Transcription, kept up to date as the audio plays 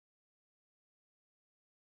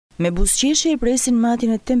Me buzëqeshje i presin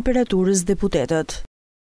matjen e temperaturës deputetët.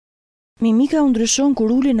 Mimika u ndryshon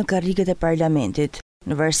kur uli në karriget e parlamentit,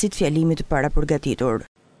 në varësi të fjalimit të parapërgatitur.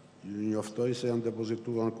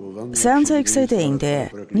 Seanca e kësaj të enjte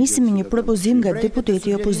nisi me një propozim nga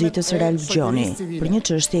deputeti i opozitës Ralf Gjoni për një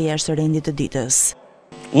çështje jashtë rendit të ditës.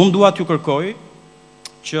 Unë dua t'ju kërkoj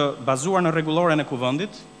që bazuar në rregulloren e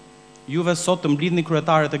kuvendit, juve sot të mblidhni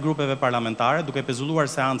kryetarët e grupeve parlamentare duke pezulluar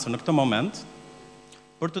seancën në këtë moment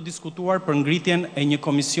për të diskutuar për ngritjen e një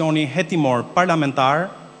komisioni hetimor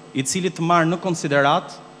parlamentar i cili të marrë në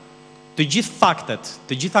konsiderat të gjithë faktet,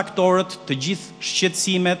 të gjithë aktorët, të gjithë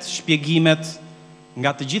shqetësimet, shpjegimet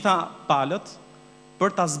nga të gjitha palët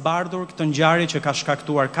për ta zbardhur këtë ngjarje që ka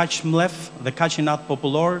shkaktuar kaq mllef dhe kaq inat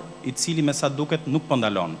popullor i cili me sa duket nuk po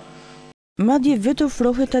ndalon. Madje vetë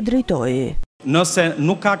ofrohet ta drejtojë. Nëse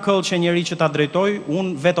nuk ka këll që njeri që ta drejtoj,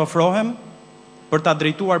 unë vetë ofrohem për ta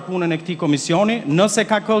drejtuar punën e këtij komisioni. Nëse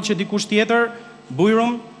ka këll që dikush tjetër,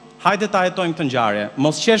 bujrum, hajde ta hetojmë këtë ngjarje.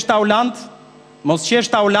 Mos qesh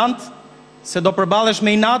Taulant, se do përballesh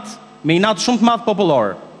me inat shumë të madh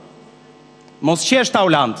popullor. Mos qesh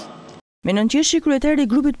Taulant. Me nënqeshje kryetari i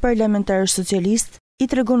grupit parlamentar socialist i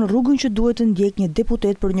tregon rrugën që duhet të ndjek një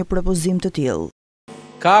deputet për një propozim të tillë.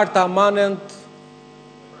 Carta manent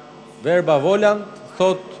verba volant,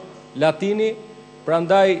 thot latini,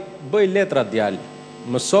 prandaj bëj letrat Djalë.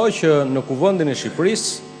 Mësoj që në kuvendin e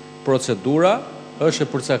Shqipërisë procedura është e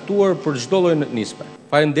përcaktuar për çdo lloj nisme.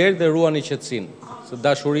 Faleminderit dhe ruani qetësinë, se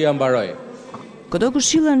dashuria mbaroi. Këto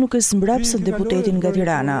këshilla nuk e smbrapsë deputetin nga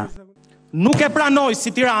Tirana. Nuk e pranoj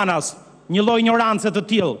si Tiranas një lloj ignorance të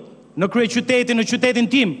tillë në kryeqytetin, në qytetin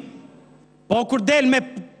tim. Po kur del me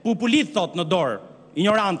populit thot në dorë,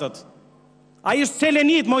 ignorantët. Ai është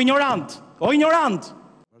selenit, mo ignorant. O ignorant.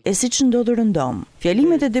 E siç ndodhi rëndom,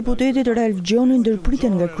 fjalimet e deputetit Ralf Gjoni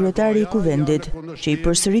ndërpriten nga kryetari i kuvendit, që i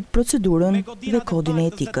përsërit procedurën dhe kodin e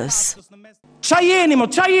etikës. Qa jeni,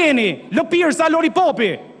 qa jeni? Lëpirsa,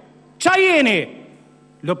 loripopi. Qa jeni?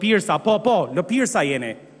 Lëpirsa, po, lëpirsa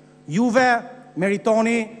jeni. Juve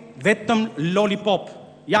meritoni vetëm lollipop.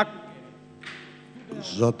 Ja.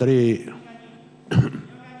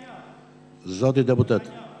 Zoti deputet,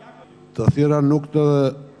 të thira nuk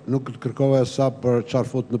të kërkova e sa për qarë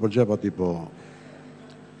fut në përgjep ati, po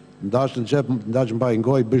ndash në gjep, ndash në baj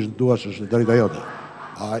ngoj, bësh në duash është drejta jote.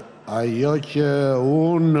 Ajo që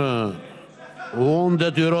unë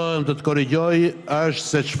detyrohem të korrigjoj është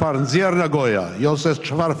se qëfar nxjerr nga goja, jo se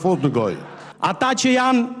qëfar fut në goj. Ata që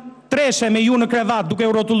janë treshe me ju në krevat duke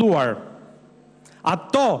u rrotulluar,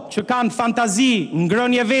 ato që kanë fantazi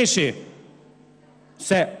ngrënje veshi,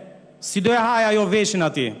 se si do e haja jo veshin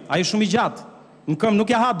ati, ai shumë i gjatë. Në këm nuk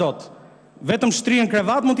ja ha dot, vetëm shtrirë në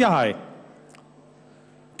krevat mund t'ja haj.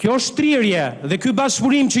 Kjo shtrirje dhe ky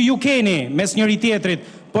bashkëpunim që ju keni mes njëri tjetrit,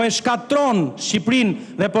 po e shkatron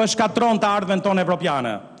Shqipërinë dhe po e shkatron të ardhmen tonë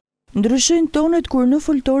evropiane. Ndryshojnë tonet kur në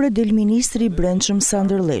foltore del ministri i brendshëm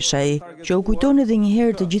Sandër Leshaj, që u kujton edhe një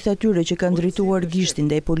herë të gjithë atyre që kanë drejtuar gishtin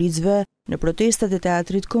ndaj policëve në protestat e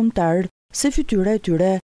teatrit kombëtar, se fytyra e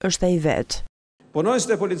tyre është ai vet.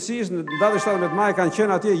 Punonjësit e policisë në datën 17 maj kanë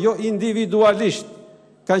qenë atje jo individualisht,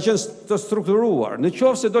 kanë qenë të strukturuar. Në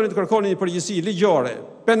qoftë se doni të kërkoni një përgjegjësi ligjore,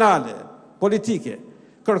 penale, politike,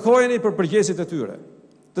 kërkojeni për përgjegjësit e tyre,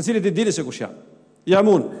 të cilët i dini se kush janë.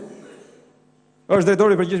 Jam unë. Është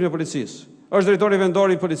drejtori i përgjithshëm i policisë, është drejtori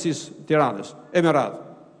vendor i policisë Tiranës, e me radhë.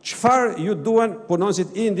 Çfarë ju duhen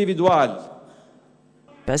punonësit individual?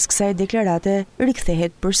 Pas kësaj deklarate,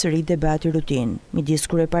 rikthehet përsëri debati rutin midis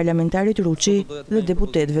kryeparlamentarit Ruçi dhe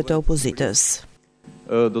deputetëve të opozitës.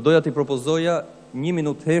 Do doja t'i propozoja 1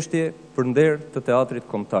 minutë heshtje për nder të teatrit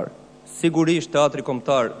kombëtar. Sigurisht teatri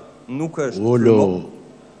kombëtar nuk është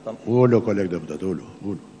Ullo, koleg deputet,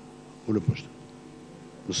 ullo poshtë.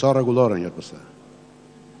 Mësa rregullore një përse.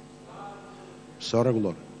 Mësa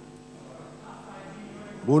rregullore.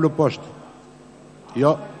 Ullo poshtë.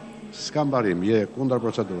 Jo, s'kam barim, je kundër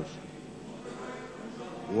procedurës.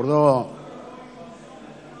 Urdo,